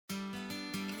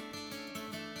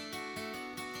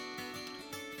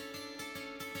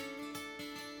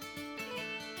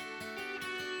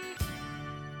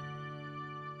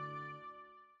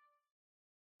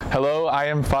Hello, I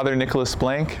am Father Nicholas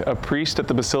Blank, a priest at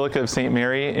the Basilica of St.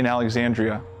 Mary in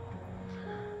Alexandria.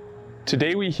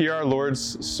 Today we hear our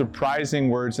Lord's surprising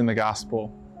words in the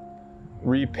Gospel.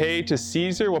 Repay to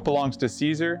Caesar what belongs to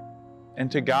Caesar,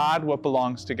 and to God what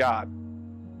belongs to God.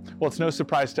 Well, it's no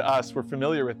surprise to us, we're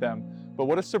familiar with them, but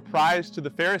what a surprise to the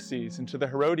Pharisees and to the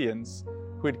Herodians,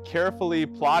 who had carefully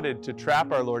plotted to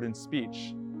trap our Lord in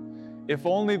speech. If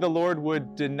only the Lord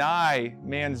would deny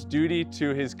man's duty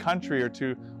to his country or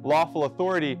to lawful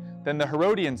authority, then the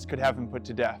Herodians could have him put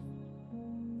to death.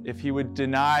 If he would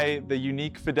deny the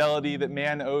unique fidelity that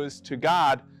man owes to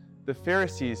God, the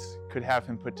Pharisees could have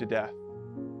him put to death.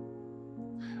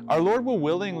 Our Lord will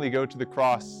willingly go to the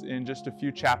cross in just a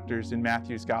few chapters in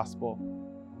Matthew's Gospel.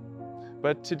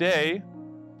 But today,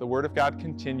 the Word of God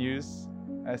continues,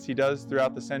 as he does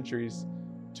throughout the centuries,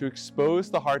 to expose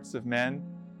the hearts of men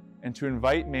and to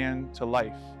invite man to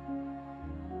life.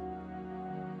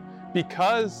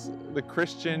 Because the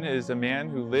Christian is a man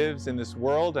who lives in this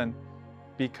world, and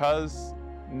because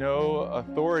no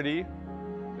authority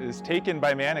is taken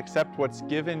by man except what's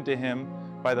given to him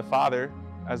by the Father,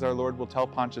 as our Lord will tell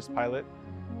Pontius Pilate,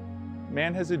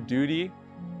 man has a duty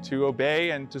to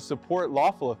obey and to support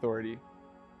lawful authority.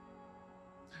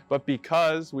 But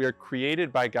because we are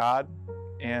created by God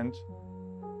and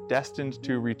destined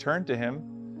to return to him,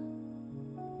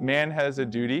 man has a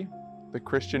duty, the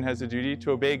Christian has a duty,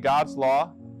 to obey God's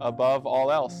law above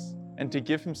all else and to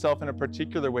give himself in a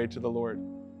particular way to the Lord.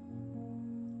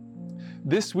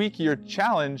 This week, your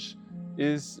challenge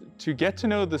is to get to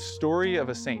know the story of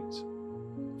a saint.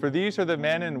 For these are the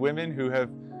men and women who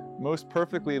have most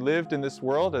perfectly lived in this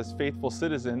world as faithful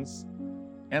citizens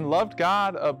and loved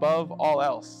God above all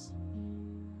else.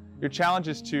 Your challenge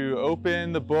is to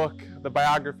open the book, the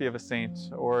biography of a saint,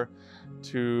 or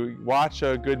to watch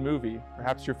a good movie,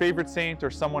 perhaps your favorite saint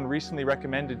or someone recently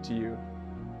recommended to you.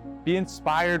 Be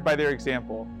inspired by their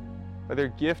example, by their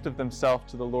gift of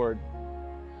themselves to the Lord.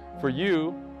 For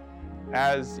you,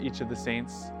 as each of the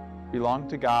saints, belong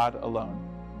to God alone.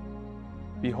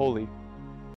 Be holy.